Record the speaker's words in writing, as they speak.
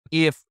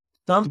if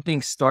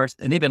something starts,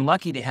 and they've been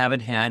lucky they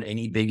haven't had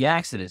any big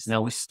accidents.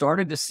 Now we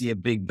started to see a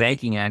big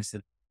banking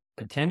accident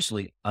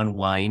potentially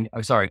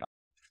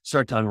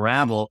start to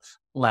unravel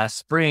last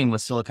spring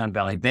with Silicon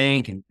Valley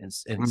Bank and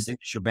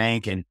Signature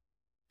Bank. And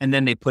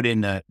then they put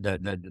in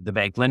the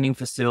bank lending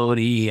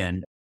facility.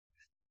 And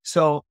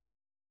so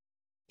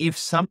if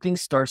something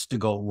starts to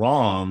go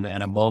wrong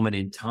at a moment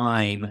in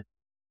time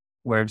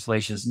where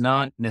inflation is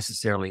not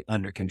necessarily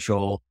under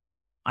control,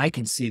 I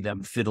can see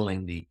them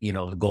fiddling the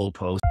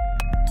goalpost.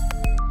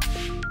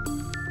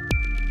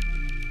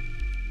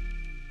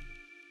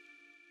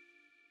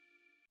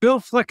 Bill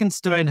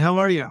Fleckenstein, how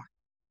are you?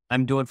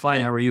 I'm doing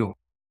fine. How are you?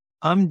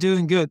 I'm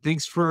doing good.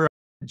 Thanks for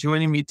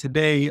joining me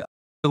today.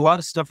 A lot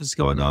of stuff is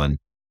going on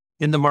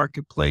in the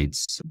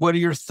marketplace. What are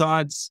your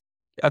thoughts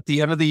at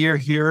the end of the year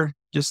here,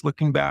 just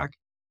looking back?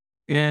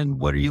 And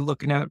what are you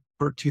looking at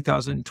for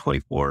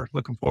 2024,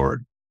 looking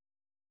forward?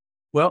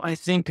 Well, I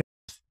think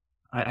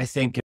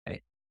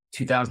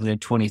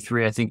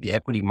 2023, I think the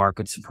equity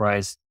market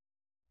surprised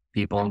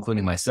people,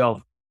 including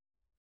myself,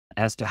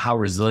 as to how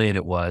resilient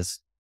it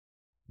was,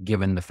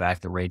 given the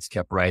fact that rates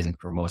kept rising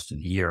for most of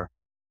the year.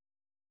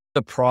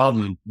 The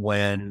problem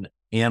when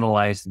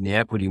analyzing the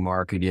equity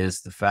market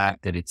is the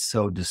fact that it's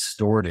so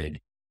distorted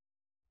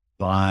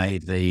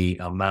by the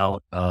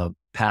amount of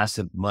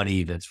passive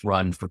money that's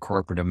run for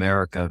corporate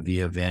America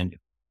via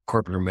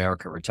corporate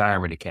America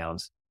retirement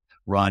accounts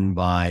run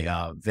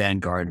by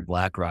Vanguard and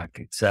BlackRock,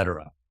 et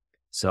cetera.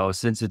 So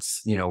since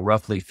it's,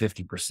 roughly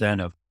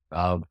 50%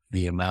 of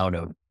the amount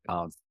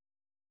of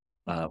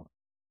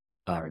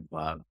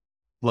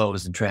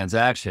flows and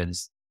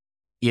transactions,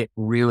 it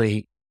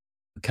really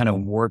kind of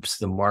warps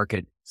the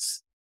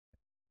market's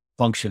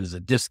function as a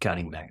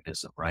discounting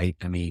mechanism, right?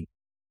 I mean,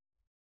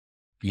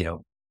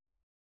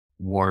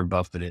 Warren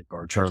Buffett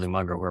or Charlie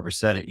Munger, whoever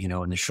said it,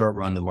 in the short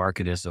run, the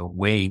market is a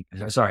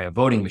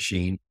voting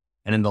machine.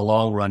 And in the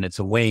long run, it's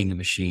a weighing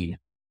machine.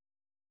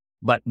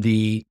 But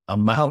the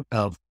amount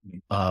of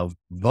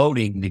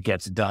voting that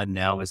gets done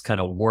now has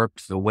kind of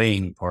warped the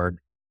weighing part.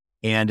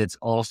 And it's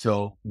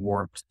also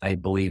warped, I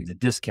believe, the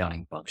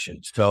discounting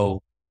function.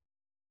 So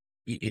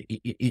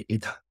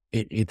it's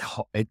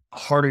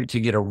harder to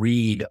get a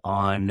read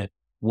on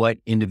what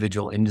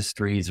individual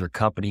industries or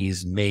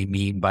companies may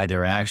mean by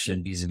their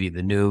action vis-a-vis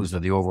the news or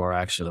the overall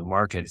action of the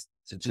market.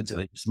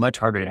 It's much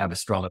harder to have a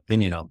strong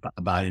opinion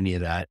about any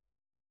of that.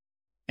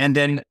 And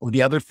then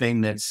the other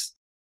thing that's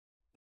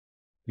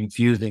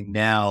confusing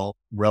now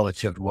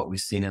relative to what we've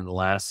seen in the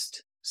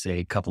last,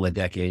 say, couple of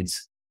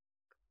decades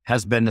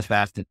has been the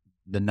fact that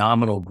the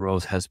nominal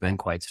growth has been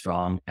quite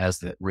strong as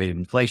the rate of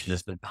inflation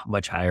has been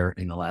much higher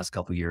in the last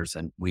couple of years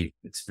than we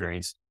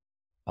experienced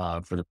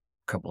for the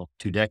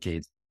two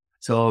decades.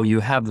 So you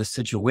have the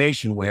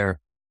situation where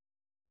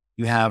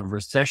you have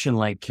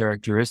recession-like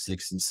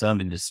characteristics in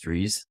some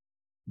industries,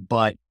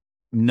 but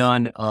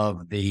none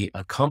of the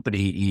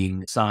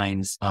accompanying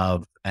signs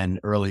of an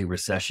early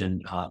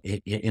recession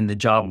in the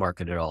job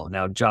market at all.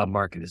 Now, job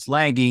market is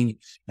lagging,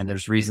 and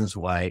there's reasons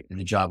why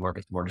the job market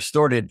is more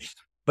distorted.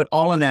 But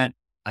all of that,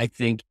 I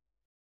think,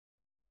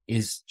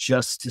 is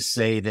just to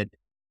say that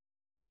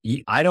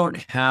I don't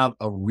have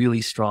a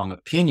really strong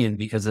opinion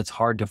because it's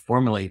hard to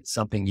formulate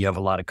something you have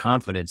a lot of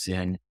confidence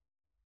in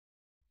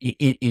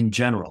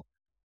general.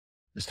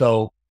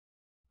 So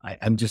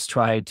I'm just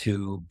trying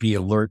to be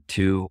alert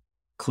to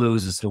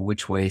clues as to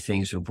which way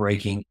things are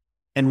breaking.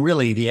 And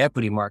really the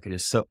equity market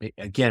is so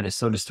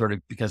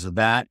distorted because of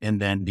that.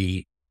 And then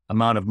the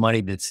amount of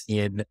money that's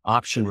in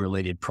option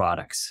related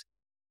products.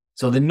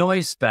 So the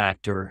noise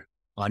factor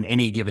on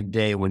any given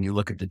day when you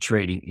look at the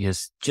trading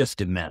is just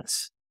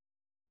immense.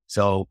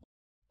 So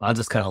I'll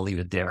just kind of leave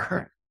it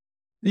there.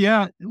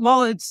 Yeah.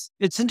 Well, it's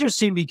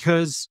interesting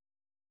because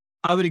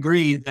I would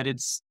agree that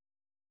it's,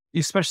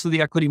 especially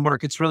the equity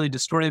market's really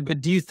distorted,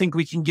 but do you think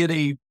we can get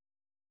a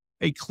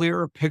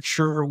clearer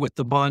picture with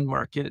the bond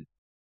market?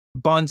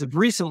 Bonds have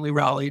recently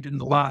rallied in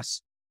the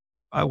last,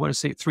 I want to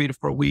say 3 to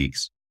 4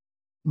 weeks,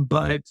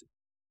 but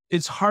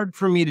it's hard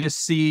for me to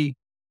see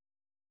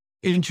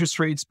interest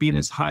rates being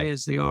as high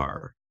as they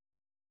are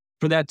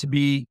for that to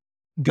be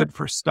good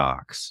for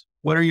stocks.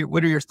 What are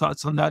your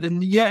thoughts on that?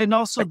 And and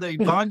also the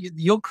bond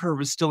yield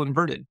curve is still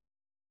inverted.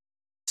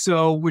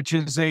 So, which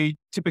is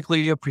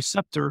typically a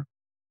preceptor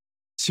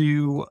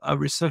to a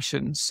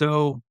recession.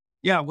 So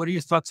what are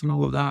your thoughts on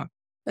all of that?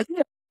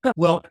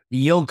 Well, the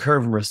yield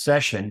curve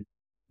recession,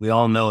 we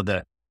all know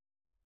that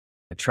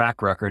a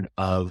track record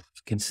of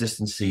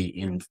consistency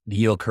in the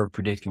yield curve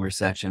predicting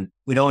recession.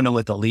 We don't know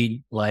what the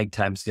lead lag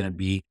time is going to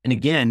be. And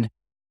again,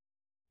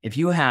 if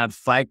you have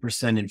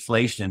 5%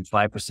 inflation and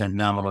 5%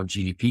 nominal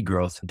GDP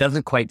growth, it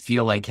doesn't quite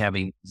feel like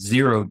having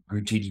zero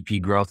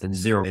GDP growth and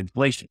zero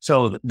inflation.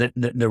 So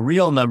the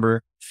real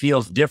number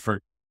feels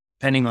different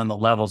depending on the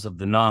levels of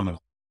the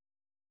nominal.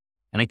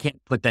 And I can't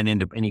put that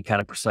into any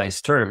kind of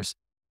precise terms,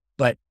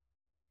 but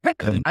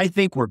I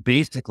think we're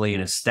basically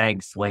in a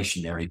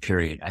stagflationary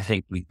period. I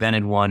think we've been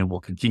in one and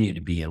will continue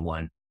to be in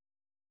one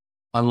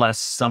unless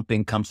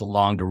something comes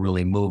along to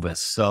really move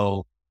us.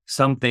 So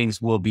Some things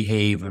will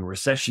behave in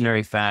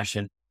recessionary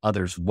fashion,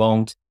 others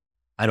won't.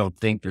 I don't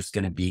think there's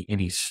going to be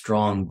any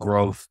strong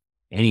growth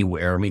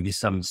anywhere, maybe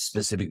some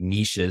specific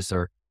niches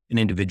or an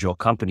individual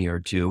company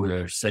or two that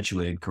are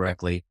situated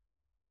correctly.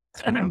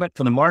 But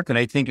for the market,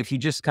 I think if you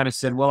just kind of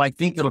said, well, I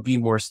think it'll be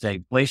more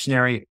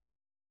stagflationary,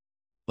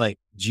 like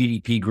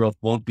GDP growth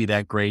won't be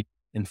that great.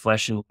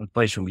 Inflation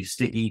will be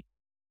sticky.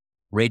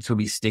 Rates will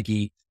be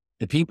sticky.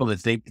 The people that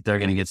think that they're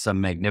going to get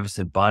some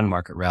magnificent bond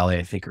market rally,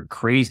 I think are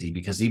crazy,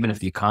 because even if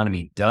the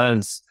economy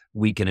does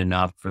weaken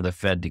enough for the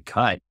Fed to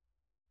cut,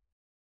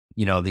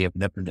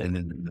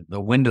 the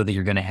window that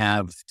you're going to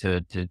have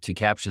to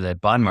capture that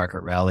bond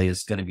market rally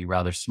is going to be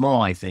rather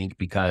small, I think,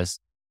 because,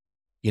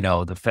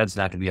 the Fed's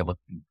not going to be able to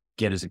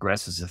get as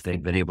aggressive as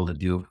they've been able to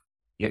do.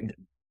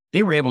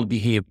 They were able to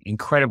behave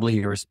incredibly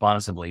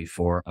irresponsibly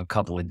for a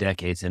couple of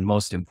decades. And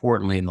most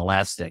importantly, in the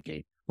last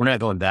decade, we're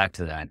not going back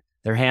to that.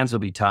 Their hands will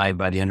be tied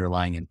by the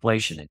underlying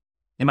inflation.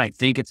 They might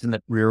think it's in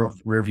the rear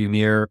view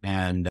mirror,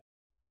 and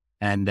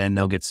then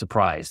they'll get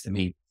surprised. I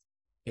mean,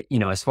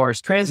 as far as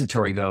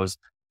transitory goes,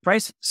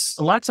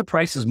 lots of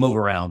prices move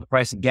around. The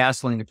price of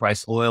gasoline, the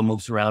price of oil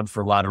moves around for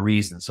a lot of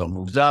reasons. So it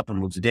moves up and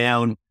moves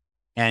down.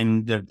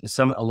 And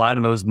a lot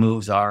of those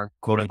moves are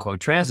quote unquote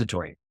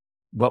transitory.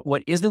 But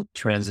what isn't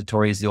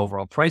transitory is the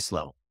overall price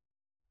level.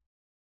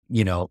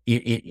 Net,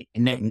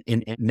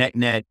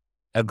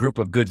 a group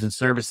of goods and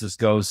services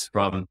goes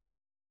from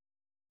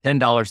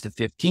 $10 to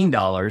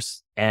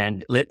 $15,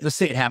 and let's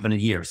say it happened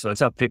a year, so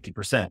it's up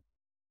 50%.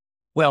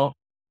 Well,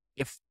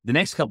 if the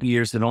next couple of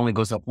years it only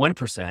goes up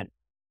 1%,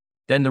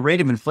 then the rate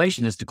of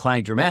inflation has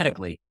declined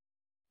dramatically,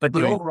 but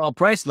the overall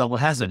price level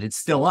hasn't. It's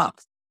still up.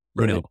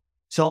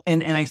 So,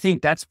 and I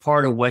think that's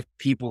part of what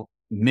people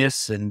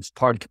miss, and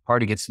part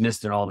of gets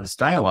missed in all this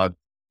dialogue.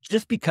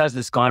 Just because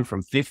it's gone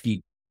from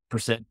 50%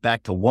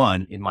 back to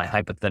 1 in my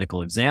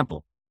hypothetical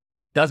example,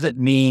 doesn't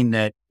mean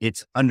that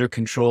it's under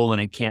control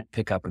and it can't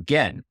pick up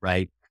again,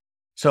 right?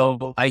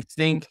 So I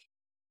think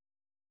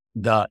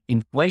the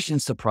inflation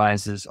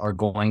surprises are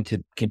going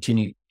to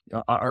continue,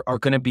 are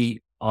going to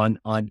be on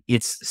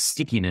its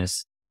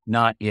stickiness,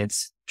 not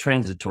its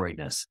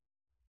transitoriness.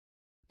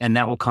 And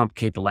that will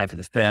complicate the life of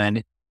the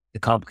Fed, to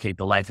complicate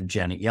the life of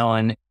Janet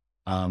Yellen.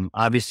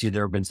 Obviously,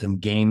 there have been some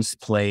games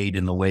played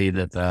in the way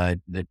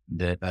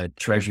that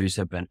treasuries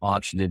have been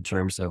auctioned in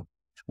terms of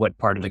what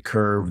part of the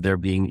curve they're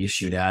being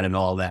issued at and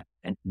all that.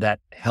 And that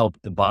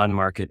helped the bond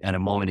market at a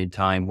moment in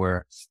time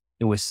where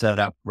it was set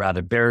up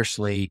rather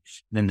bearishly.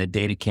 Then the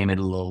data came in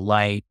a little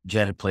light.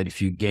 Janet played a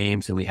few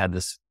games and we had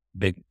this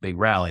big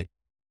rally.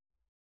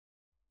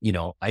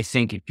 I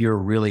think if you're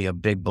really a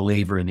big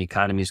believer in the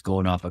economy is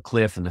going off a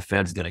cliff and the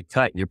Fed's going to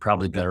cut, you're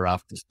probably better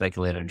off to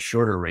speculate on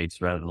shorter rates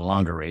rather than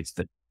longer rates.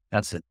 But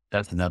that's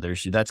another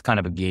issue. That's kind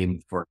of a game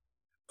for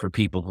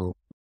people who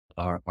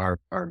are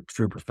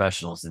true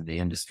professionals in the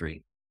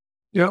industry.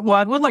 Yeah, well,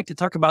 I would like to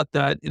talk about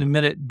that in a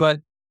minute, but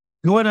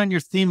going on your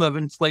theme of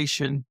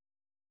inflation,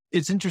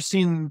 it's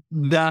interesting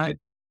that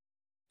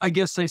I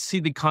guess I see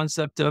the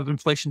concept of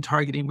inflation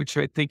targeting, which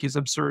I think is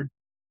absurd,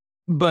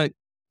 but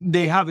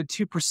they have a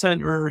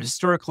 2% or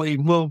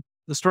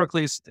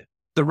historically is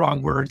the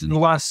wrong word. In the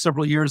last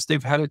several years,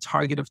 they've had a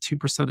target of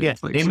 2% of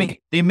inflation.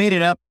 They made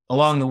it up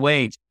along the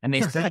way, and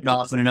they said it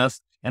often enough,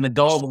 and the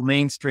gullible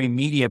mainstream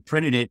media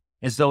printed it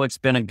as though it's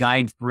been a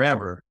guide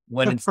forever,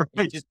 when it's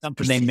just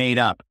something they made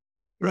up.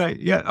 Right.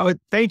 Yeah. Oh,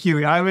 thank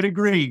you. I would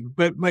agree.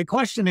 But my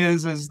question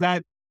is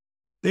that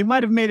they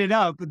might have made it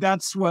up, but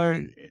that's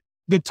where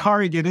the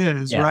target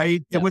is,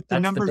 right? Yeah, and with the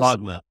numbers,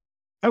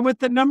 and with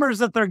the numbers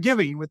that they're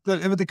giving, with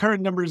the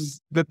current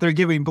numbers that they're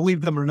giving,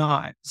 believe them or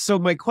not. So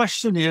my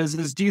question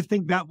is do you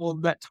think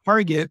that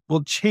target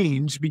will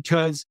change?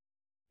 Because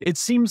it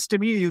seems to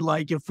me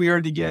like if we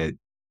are to get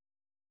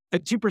a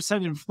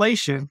 2%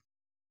 inflation,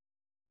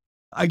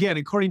 again,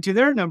 according to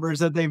their numbers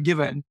that they've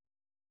given,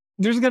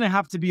 there's going to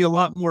have to be a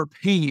lot more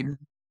pain.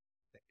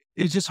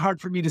 It's just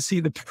hard for me to see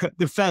the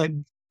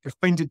Fed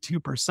going to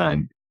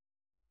 2%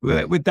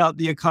 without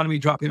the economy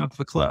dropping off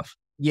the cliff.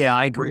 Yeah,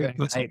 I agree.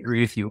 I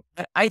agree with you.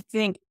 I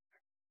think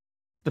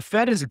the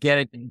Fed is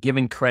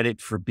given credit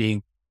for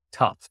being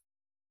tough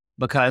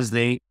because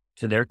they,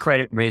 to their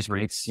credit, raised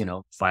rates,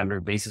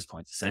 500 basis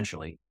points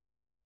essentially.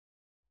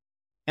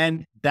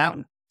 And that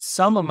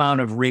some amount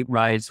of rate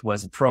rise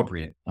was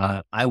appropriate.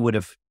 I would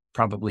have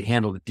probably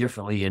handled it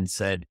differently and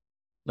said,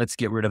 let's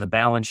get rid of the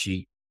balance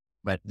sheet,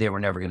 but they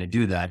were never going to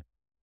do that.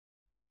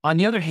 On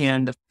the other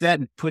hand, the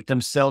Fed put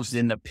themselves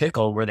in the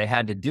pickle where they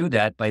had to do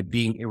that by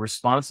being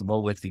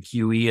irresponsible with the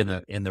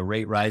QE and the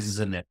rate rises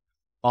and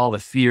all the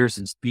fears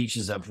and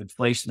speeches of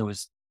inflation that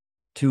was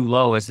too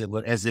low, as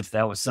if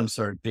that was some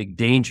sort of big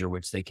danger,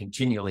 which they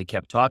continually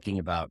kept talking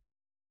about.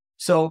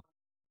 So,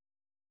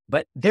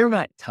 but they're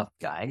not tough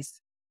guys.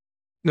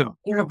 No,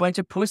 they're a bunch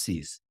of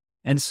pussies.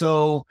 And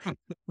so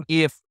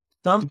if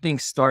something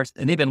starts,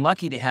 and they've been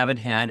lucky they haven't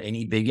had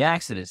any big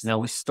accidents. Now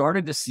we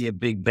started to see a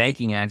big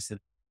banking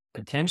accident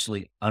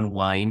potentially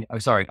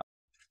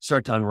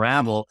start to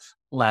unravel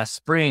last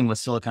spring with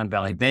Silicon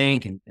Valley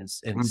Bank and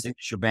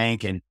Signature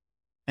Bank. And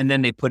And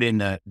then they put in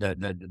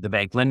the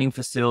bank lending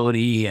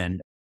facility.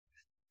 And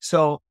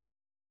so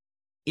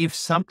if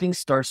something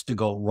starts to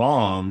go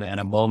wrong at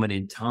a moment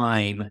in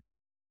time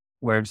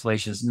where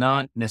inflation is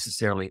not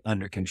necessarily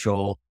under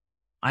control,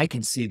 I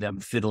can see them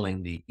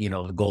fiddling the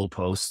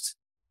goalposts.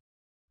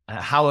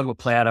 How it will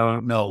play out, I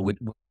don't know.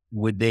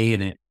 Would they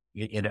in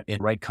a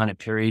right kind of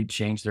period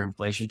change their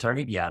inflation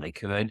target? Yeah, they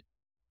could.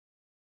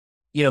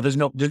 There's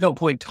no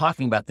point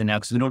talking about that now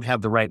because we don't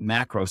have the right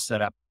macro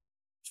set up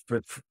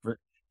to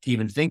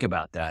even think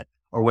about that,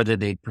 or whether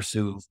they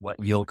pursue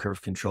what yield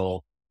curve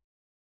control.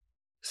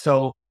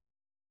 So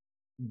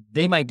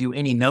they might do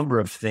any number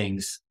of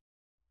things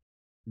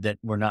that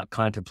we're not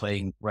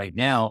contemplating right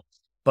now,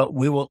 but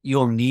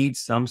you'll need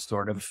some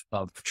sort of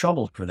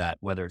trouble for that,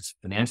 whether it's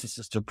financial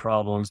system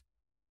problems,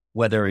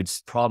 whether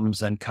it's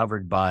problems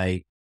uncovered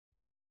by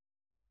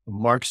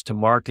marks to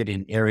market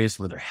in areas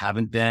where there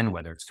haven't been,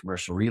 whether it's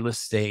commercial real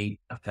estate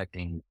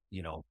affecting,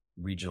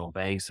 regional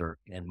banks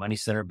and money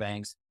center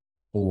banks,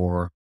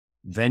 or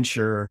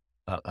venture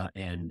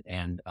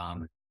and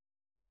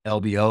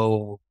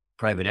LBO,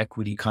 private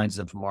equity kinds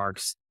of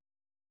marks.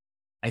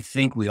 I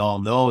think we all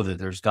know that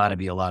there's got to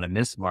be a lot of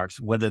mismarks,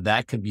 whether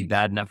that could be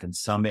bad enough in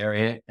some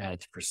area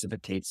to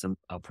precipitate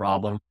a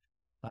problem.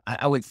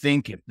 I would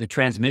think if the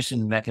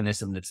transmission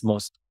mechanism that's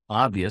most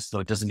obvious, though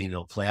it doesn't mean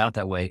it'll play out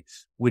that way,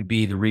 would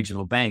be the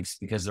regional banks,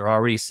 because they're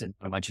already sitting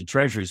on a bunch of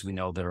treasuries we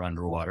know that are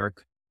underwater.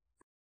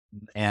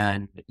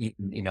 And,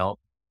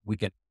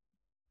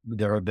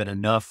 there have been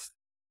enough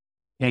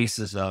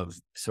cases of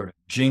sort of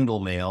jingle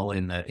mail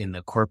in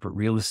the corporate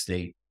real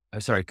estate,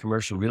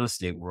 commercial real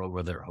estate world,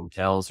 where there are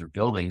hotels or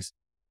buildings,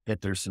 that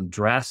there's some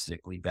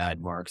drastically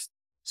bad marks.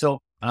 So,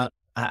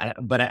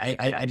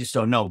 I just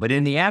don't know. But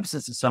in the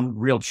absence of some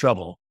real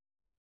trouble,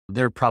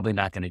 they're probably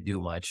not going to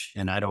do much.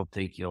 And I don't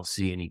think you'll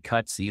see any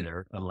cuts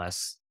either,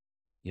 unless,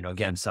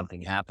 again,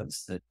 something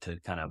happens that to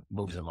kind of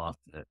moves them off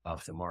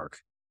the mark.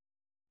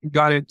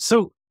 Got it.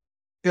 So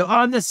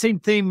on the same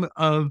theme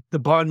of the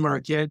bond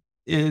market,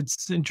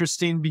 it's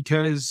interesting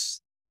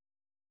because,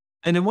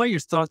 and I want your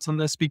thoughts on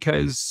this,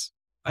 because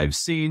we've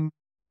seen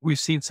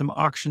some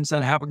auctions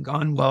that haven't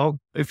gone well,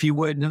 if you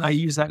would. And I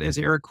use that as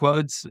air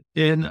quotes.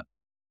 And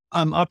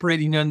I'm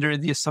operating under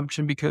the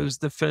assumption because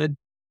the Fed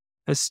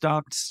has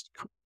stopped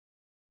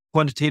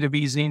quantitative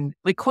easing.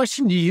 The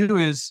question to you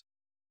is,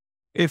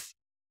 if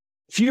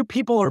few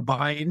people are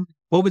buying,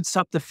 what would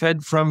stop the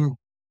Fed from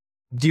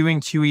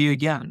doing QE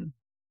again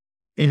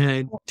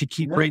and to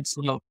keep rates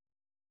low?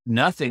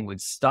 Nothing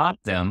would stop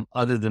them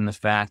other than the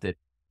fact that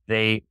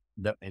the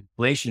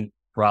inflation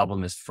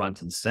problem is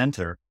front and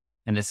center,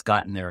 and it's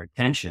gotten their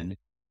attention,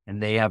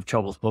 and they have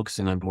trouble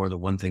focusing on more than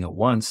one thing at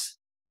once.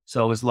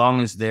 So as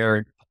long as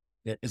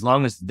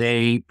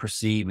they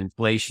perceive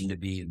inflation to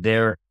be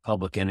their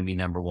public enemy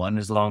number one,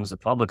 as long as the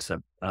public's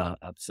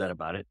upset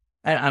about it,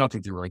 I don't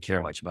think they really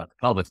care much about the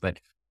public, but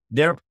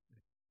the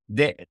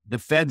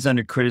Fed's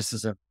under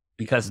criticism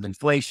because of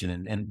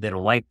inflation, and they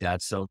don't like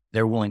that. So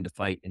they're willing to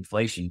fight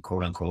inflation,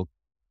 quote unquote,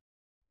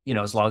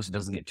 as long as it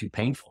doesn't get too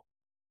painful.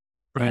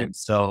 Right. And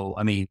so,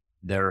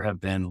 there have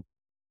been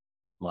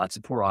lots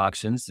of poor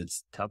auctions.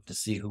 It's tough to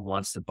see who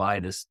wants to buy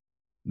this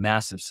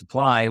massive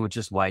supply, which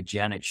is why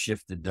Janet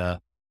shifted the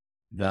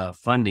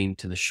funding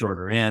to the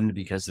shorter end,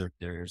 because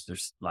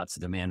there's lots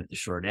of demand at the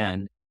short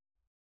end.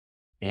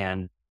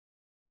 And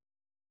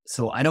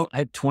so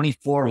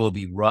 24 will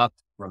be rough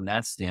from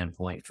that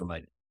standpoint, from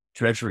a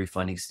treasury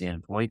funding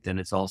standpoint. Then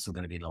it's also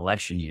going to be an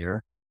election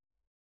year.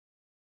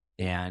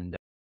 And,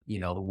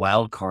 the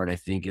wild card, I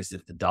think, is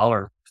if the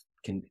dollar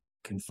can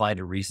find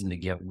a reason to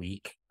get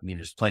weak.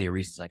 There's plenty of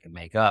reasons I can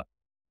make up,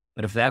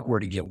 but if that were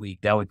to get weak,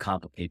 that would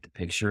complicate the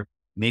picture.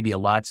 Maybe a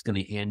lot's going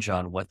to hinge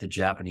on what the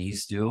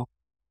Japanese do,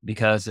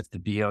 because if the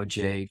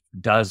BOJ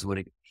does what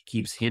it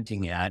keeps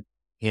hinting at,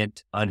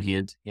 hint,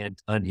 unhint,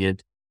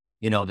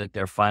 that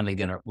they're finally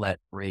going to let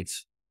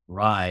rates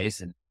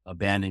rise and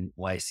abandon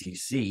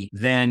YCC,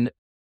 then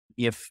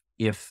if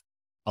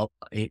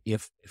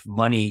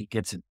money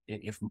gets,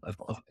 if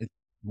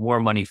more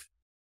money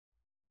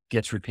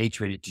gets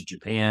repatriated to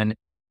Japan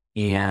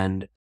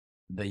and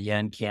the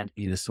yen can't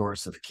be the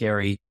source of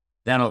carry,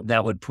 that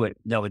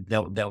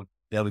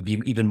would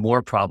be even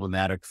more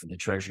problematic for the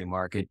treasury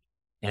market.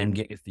 And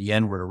if the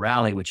yen were to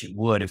rally, which it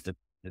would if the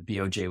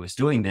BOJ was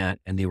doing that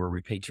and they were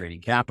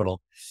repatriating capital,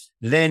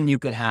 then you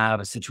could have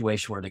a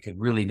situation where there could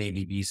really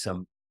maybe be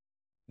some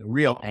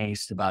real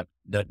angst about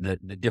the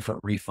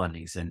different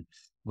refundings. And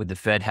would the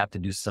Fed have to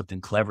do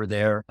something clever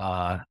there?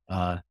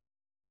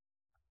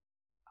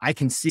 I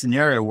can see a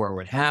scenario where it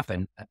would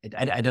happen.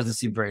 It doesn't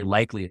seem very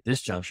likely at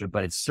this juncture,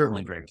 but it's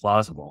certainly very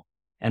plausible.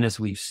 And as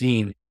we've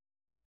seen,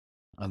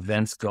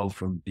 events go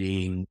from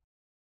being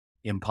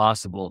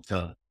impossible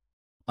to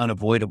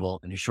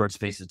unavoidable in a short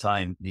space of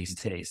time these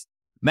days.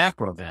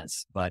 Macro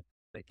events, but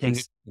it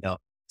takes,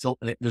 so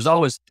there's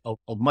always a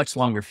much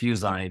longer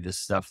fuse on any of this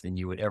stuff than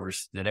you would ever,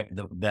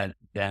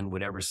 than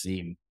would ever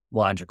seem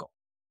logical.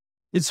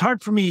 It's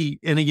hard for me.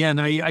 And again,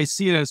 I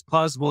see it as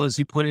plausible as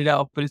you pointed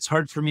out, but it's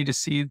hard for me to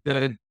see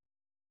the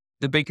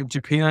Bank of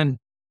Japan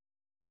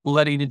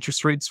letting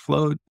interest rates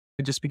float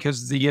just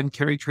because the yen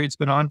carry trade's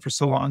been on for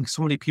so long.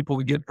 So many people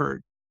would get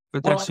hurt.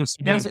 But that's Well,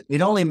 just me.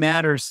 it only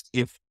matters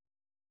if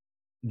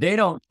they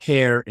don't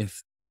care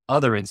if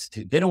other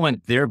institutes, they don't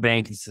want their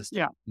banking system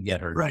Yeah. to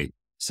get hurt. Right.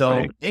 So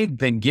Right. they've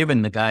been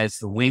giving the guys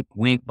the wink,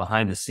 wink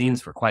behind the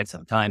scenes for quite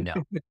some time now.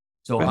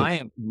 So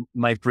Right.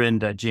 my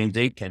friend James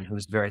Aitken,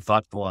 who's very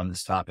thoughtful on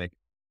this topic,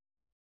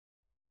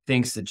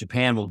 thinks that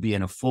Japan will be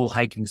in a full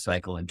hiking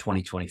cycle in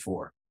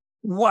 2024.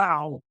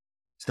 Wow.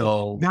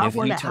 So That if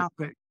were he, to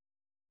happen.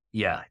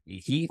 yeah,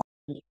 he's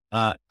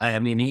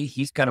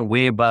kind of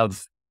way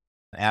above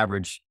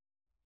average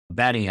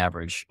batting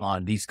average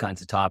on these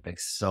kinds of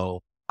topics.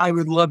 So I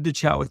would love to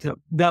chat with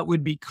him. That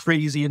would be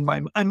crazy in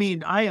my, I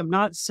mean, I am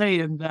not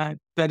saying that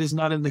that is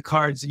not in the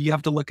cards. You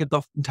have to look at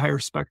the entire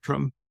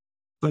spectrum,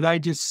 but I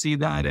just see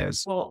that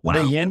as, well, wow.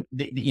 the yen,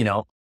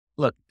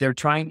 look, they're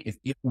trying, if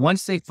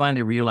once they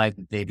finally realize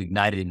that they've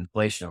ignited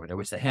inflation over there,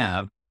 which they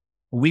have,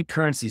 weak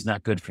currency is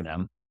not good for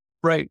them.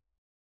 Right.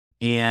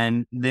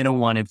 And they don't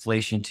want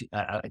inflation to,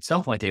 at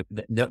some point,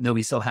 they'll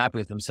be so happy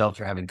with themselves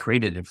for having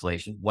created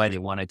inflation. Why they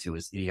wanted to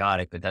is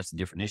idiotic, but that's a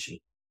different issue.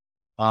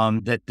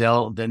 That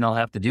they'll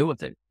have to deal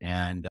with it.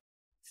 And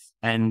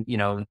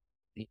the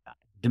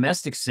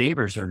domestic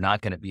savers are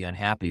not going to be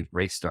unhappy if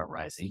rates start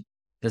rising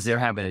because they're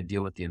having to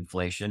deal with the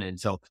inflation. And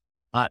so,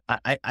 I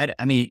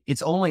mean,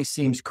 it only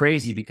seems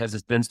crazy because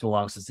it's been so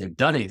long since they've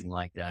done anything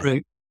like that.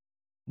 Right.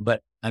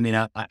 But I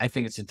mean, I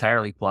think it's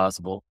entirely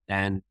plausible,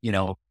 and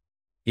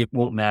it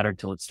won't matter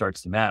till it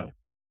starts to matter.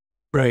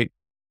 Right.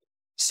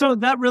 So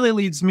that really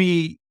leads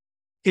me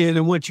in,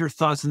 and what's your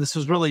thoughts? And this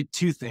was really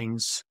two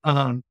things.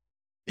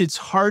 It's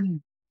hard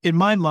in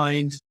my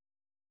mind,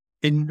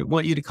 and I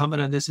want you to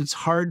comment on this. It's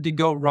hard to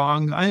go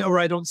wrong.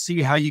 I don't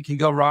see how you can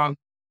go wrong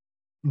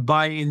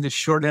buying the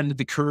short end of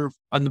the curve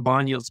on the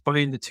bond yields,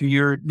 buying the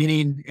 2-year,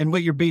 meaning, and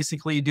what you're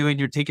basically doing,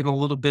 you're taking a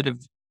little bit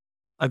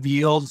of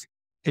yield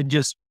and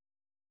just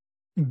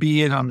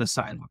being on the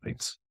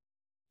sidelines.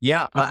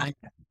 Yeah. I'm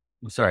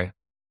sorry.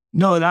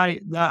 No, and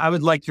I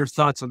would like your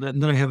thoughts on that.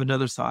 And then I have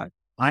another thought.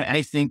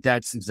 I think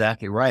that's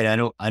exactly right.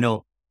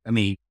 I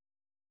mean,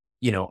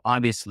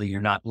 obviously you're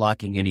not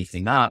locking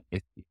anything up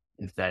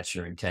if that's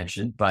your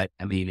intention, but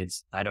I mean,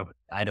 it's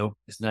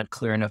not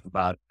clear enough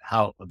about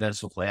how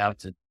events will play out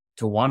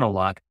to want to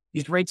lock.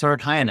 These rates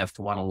aren't high enough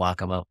to want to lock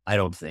them up, I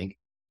don't think.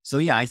 So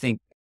yeah, I think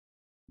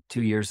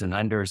 2 years and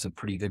under is a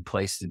pretty good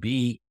place to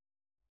be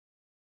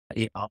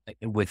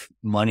with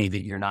money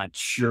that you're not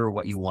sure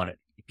what you want.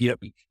 If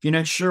you're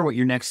not sure what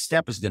your next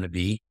step is going to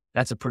be,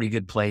 that's a pretty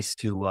good place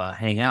to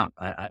hang out.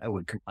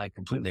 I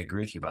completely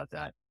agree with you about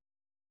that.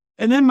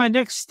 And then my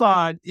next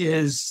thought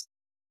is,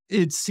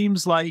 it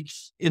seems like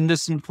in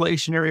this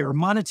inflationary or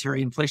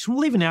monetary inflation,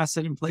 we'll even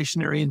asset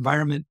inflationary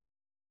environment,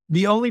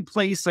 the only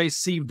place I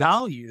see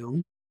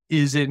value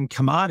is in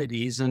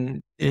commodities.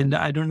 And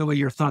I don't know what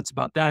your thoughts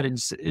about that,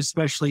 and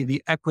especially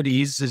the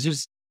equities. Is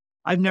just,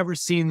 I've never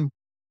seen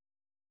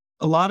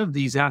a lot of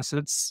these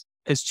assets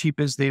as cheap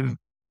as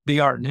they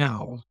are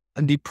now.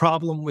 And the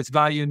problem with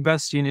value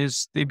investing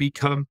is they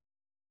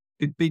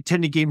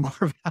tend to gain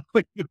more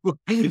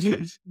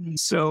value.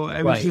 So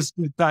I was just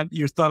thought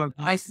your thought on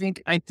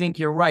that. I think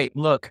you're right.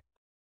 Look,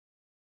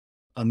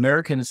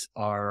 Americans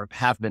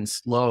have been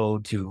slow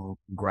to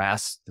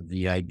grasp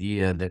the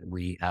idea that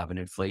we have an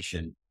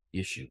inflation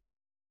issue.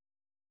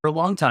 For a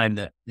long time,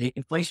 the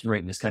inflation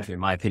rate in this country, in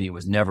my opinion,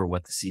 was never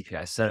what the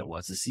CPI said it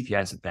was. The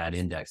CPI is a bad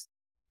index,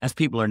 as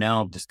people are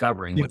now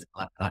discovering with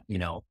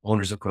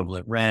owner's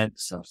equivalent rent,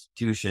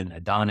 substitution,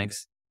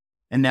 hedonics.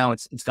 And now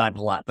it's gotten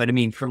a lot. But I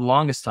mean, for the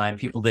longest time,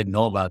 people didn't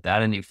know about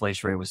that. And the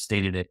inflation rate was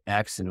stated at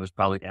X, and it was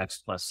probably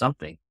X plus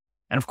something.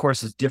 And of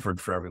course, it's different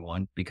for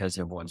everyone because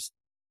everyone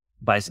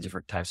buys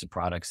different types of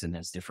products and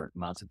has different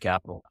amounts of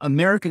capital.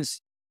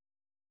 Americans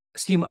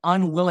seem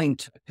unwilling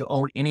to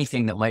own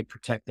anything that might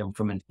protect them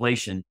from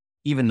inflation,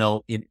 even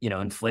though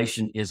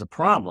inflation is a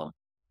problem.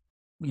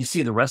 You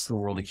see the rest of the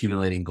world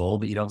accumulating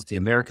gold, but you don't see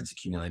Americans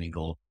accumulating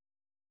gold.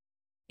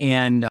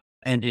 And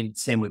the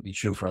same would be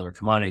true for other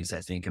commodities,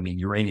 I think. I mean,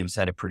 uranium's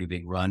had a pretty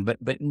big run, but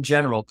in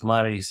general,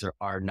 commodities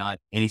are not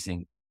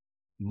anything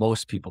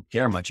most people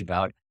care much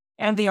about.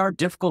 And they are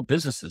difficult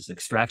businesses.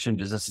 Extraction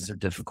businesses are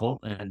difficult,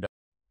 and,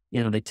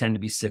 they tend to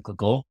be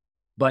cyclical.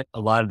 But a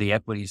lot of the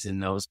equities in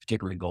those,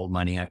 particularly gold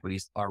mining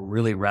equities, are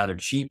really rather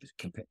cheap,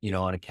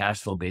 on a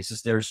cash flow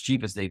basis. They're as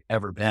cheap as they've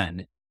ever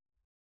been,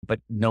 but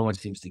no one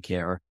seems to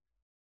care.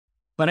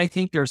 But I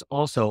think there's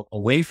also,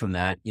 away from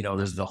that,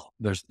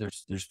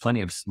 there's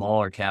plenty of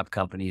smaller cap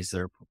companies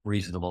that are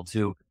reasonable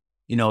too.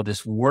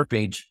 This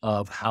warpage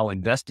of how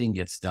investing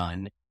gets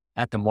done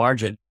at the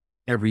margin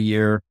every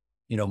year.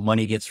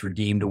 Money gets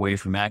redeemed away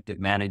from active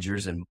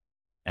managers, and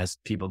as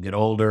people get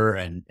older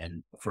and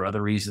for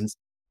other reasons,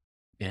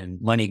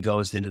 and money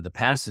goes into the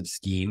passive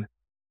scheme.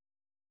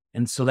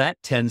 And so that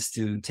tends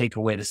to take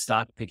away the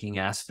stock picking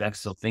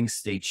aspects. So things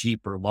stay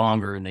cheaper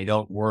longer and they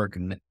don't work.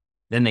 And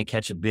then they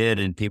catch a bid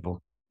and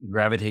people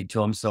gravitate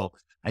to them. So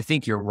I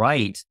think you're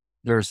right.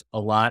 There's a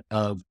lot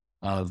of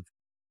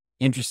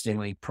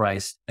interestingly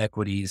priced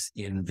equities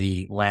in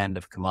the land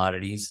of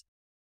commodities.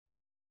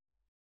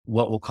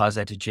 What will cause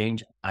that to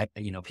change?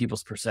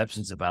 People's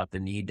perceptions about the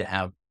need to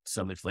have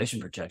some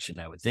inflation protection,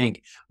 I would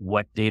think.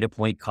 What data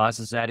point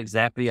causes that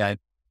exactly? I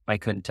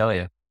couldn't tell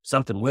you.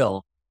 Something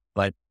will,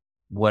 but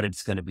what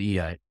it's going to be,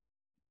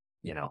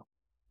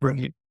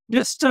 Right.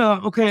 Just,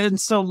 okay. And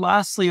so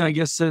lastly, I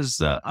guess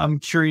I'm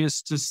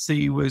curious to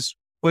see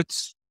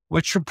what's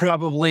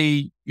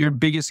probably your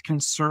biggest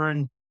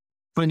concern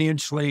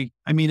financially?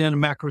 I mean, in a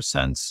macro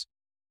sense,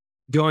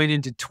 going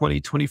into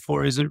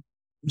 2024, is it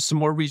some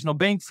more regional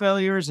bank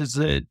failures? Is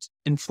it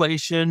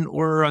inflation,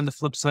 or on the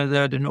flip side of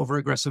that, an over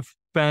aggressive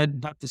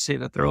Fed? Not to say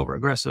that they're over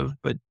aggressive,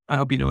 but I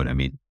hope you know what I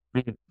mean.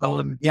 Yeah,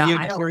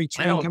 I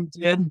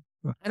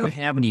don't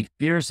Okay. have any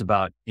fears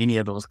about any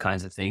of those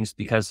kinds of things,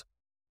 because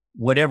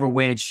whatever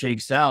way it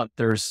shakes out,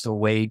 there's a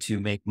way to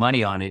make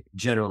money on it,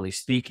 generally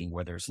speaking,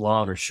 whether it's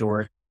long or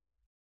short.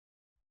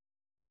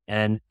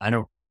 And I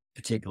don't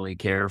particularly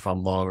care if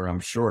I'm long or I'm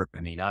short. I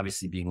mean,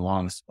 obviously being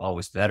long is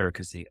always better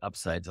because the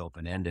upside's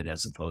open-ended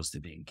as opposed to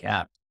being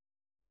capped.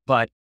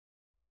 But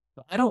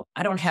I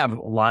don't have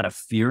a lot of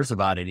fears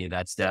about any of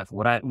that stuff.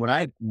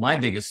 My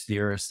biggest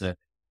fear is the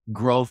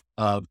growth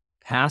of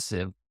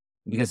passive,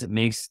 because it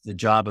makes the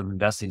job of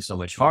investing so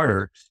much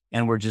harder.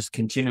 And we're just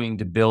continuing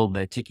to build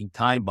the ticking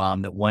time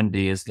bomb that one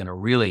day is going to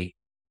really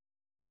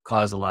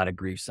cause a lot of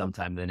grief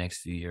sometime in the next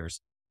few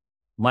years.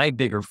 My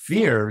bigger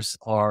fears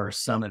are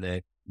some of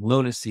the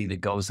lunacy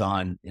that goes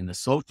on in the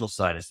social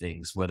side of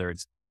things, whether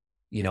it's,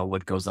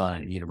 what goes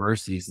on in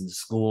universities and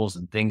schools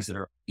and things that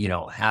are,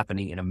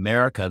 happening in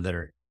America that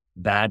are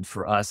bad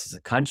for us as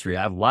a country.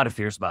 I have a lot of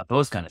fears about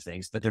those kind of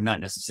things, but they're not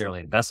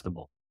necessarily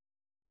investable.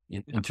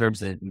 In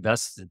terms of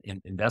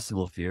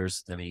investable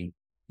fears,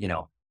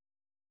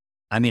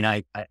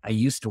 I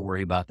used to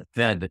worry about the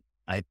Fed, but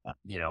I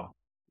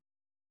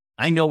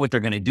know what they're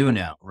going to do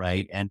now,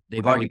 right? And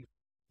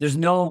there's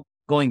no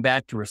going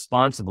back to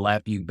responsible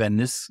after you've been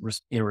this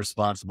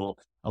irresponsible,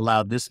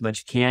 allowed this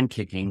much can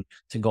kicking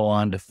to go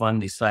on to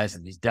fund the size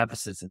of these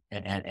deficits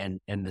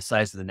and the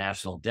size of the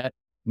national debt.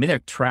 I mean, they're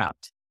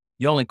trapped.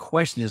 The only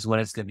question is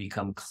when it's going to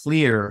become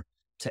clear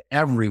to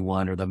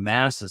everyone or the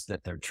masses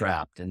that they're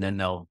trapped. And then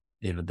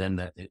then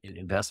the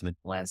investment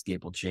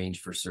landscape will change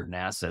for certain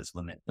assets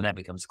when that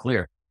becomes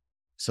clear.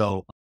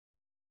 So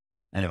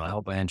anyway, I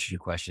hope I answered your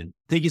question.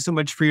 Thank you so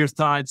much for your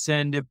thoughts.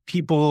 And if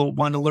people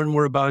want to learn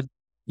more about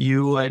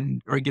you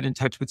or get in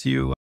touch with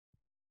you,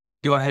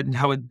 go ahead. And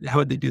how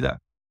would they do that?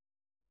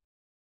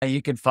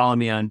 You can follow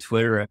me on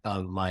Twitter.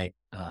 My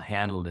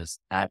handle is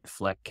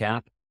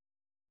 @FleckCap,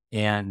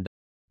 and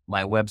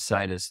my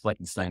website is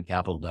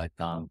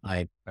FleckensteinCapital.com.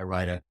 I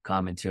write a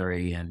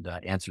commentary and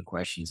answer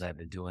questions. I've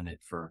been doing it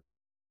for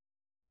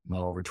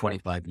over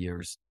 25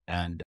 years,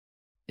 and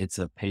it's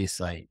a pay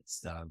site.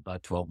 It's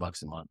about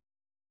 $12 a month,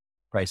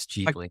 priced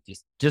cheaply,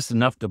 just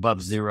enough to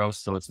above zero,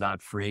 so it's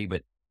not free,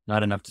 but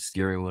not enough to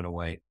scare anyone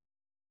away.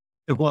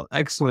 Well,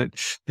 excellent.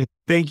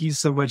 Thank you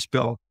so much,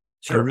 Bill.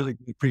 Sure. I really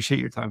appreciate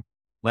your time.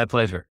 My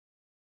pleasure.